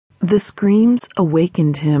The screams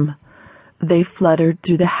awakened him. They fluttered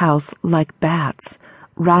through the house like bats,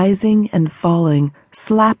 rising and falling,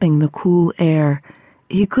 slapping the cool air.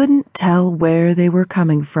 He couldn't tell where they were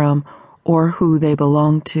coming from or who they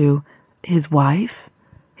belonged to. His wife?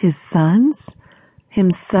 His sons?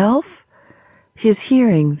 Himself? His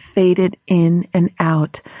hearing faded in and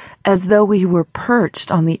out, as though he were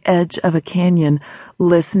perched on the edge of a canyon,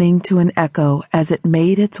 listening to an echo as it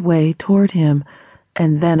made its way toward him,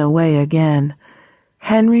 and then away again.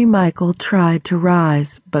 Henry Michael tried to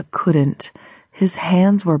rise, but couldn't. His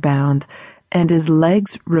hands were bound, and his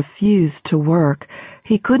legs refused to work.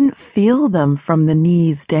 He couldn't feel them from the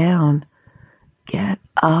knees down. Get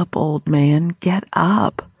up, old man, get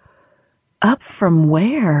up. Up from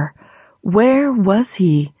where? Where was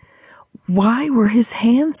he? Why were his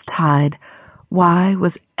hands tied? Why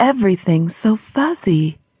was everything so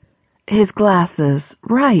fuzzy? His glasses,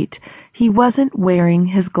 right. He wasn't wearing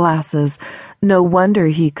his glasses. No wonder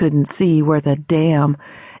he couldn't see worth a damn.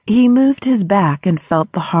 He moved his back and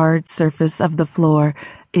felt the hard surface of the floor.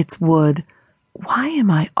 It's wood. Why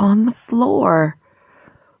am I on the floor?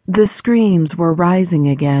 The screams were rising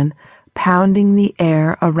again, pounding the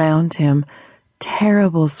air around him.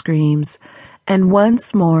 Terrible screams. And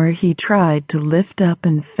once more he tried to lift up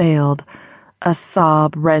and failed. A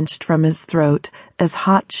sob wrenched from his throat as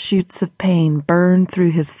hot shoots of pain burned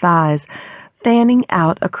through his thighs, fanning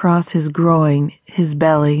out across his groin, his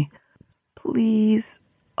belly. Please,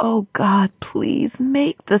 oh God, please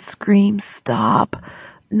make the screams stop.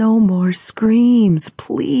 No more screams,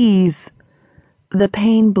 please. The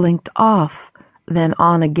pain blinked off, then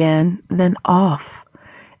on again, then off,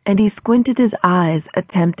 and he squinted his eyes,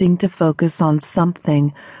 attempting to focus on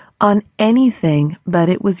something, on anything, but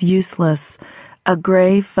it was useless. A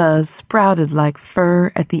gray fuzz sprouted like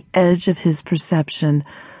fur at the edge of his perception.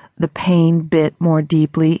 The pain bit more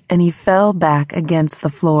deeply, and he fell back against the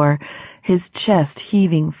floor, his chest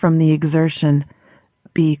heaving from the exertion.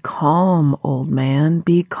 Be calm, old man,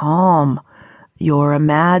 be calm. You're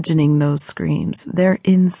imagining those screams. They're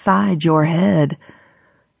inside your head.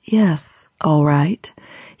 Yes, all right.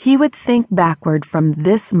 He would think backward from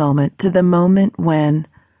this moment to the moment when...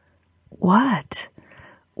 What?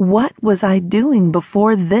 What was I doing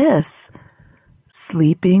before this?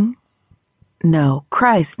 Sleeping? No,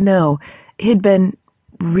 Christ, no. He'd been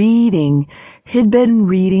reading. He'd been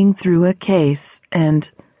reading through a case, and...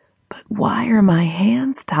 But why are my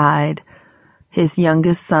hands tied? His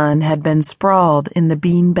youngest son had been sprawled in the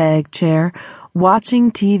beanbag chair,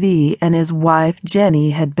 watching TV, and his wife,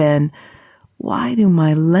 Jenny, had been... Why do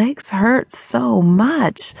my legs hurt so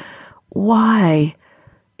much? Why?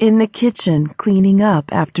 In the kitchen, cleaning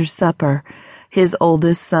up after supper. His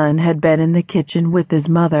oldest son had been in the kitchen with his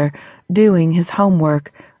mother, doing his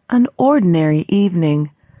homework. An ordinary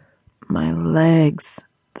evening. My legs,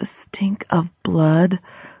 the stink of blood.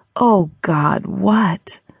 Oh, God,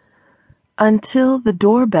 what? Until the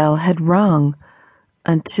doorbell had rung.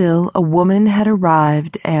 Until a woman had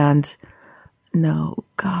arrived and... No,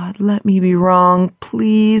 God, let me be wrong.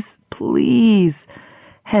 Please, please.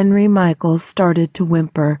 Henry Michael started to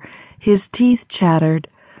whimper. His teeth chattered.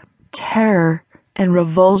 Terror and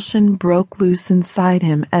revulsion broke loose inside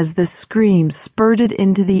him as the scream spurted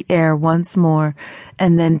into the air once more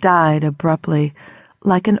and then died abruptly,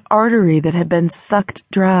 like an artery that had been sucked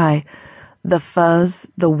dry. The fuzz,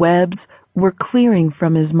 the webs, were clearing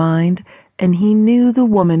from his mind, and he knew the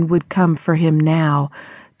woman would come for him now,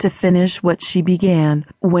 to finish what she began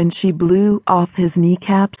when she blew off his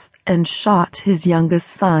kneecaps and shot his youngest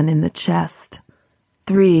son in the chest.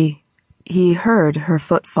 3. He heard her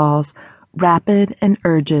footfalls, rapid and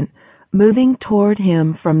urgent, moving toward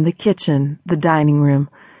him from the kitchen, the dining room.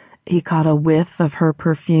 He caught a whiff of her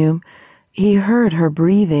perfume. He heard her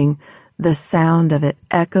breathing. The sound of it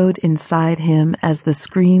echoed inside him as the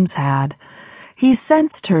screams had. He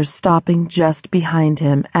sensed her stopping just behind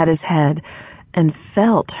him at his head, and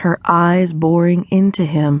felt her eyes boring into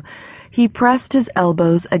him. He pressed his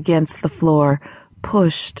elbows against the floor,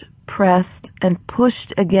 pushed, pressed, and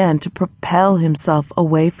pushed again to propel himself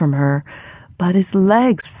away from her, but his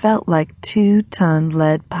legs felt like 2-ton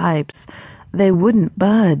lead pipes. They wouldn't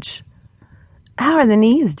budge. How are the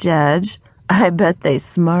knees, Judge? I bet they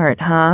smart, huh?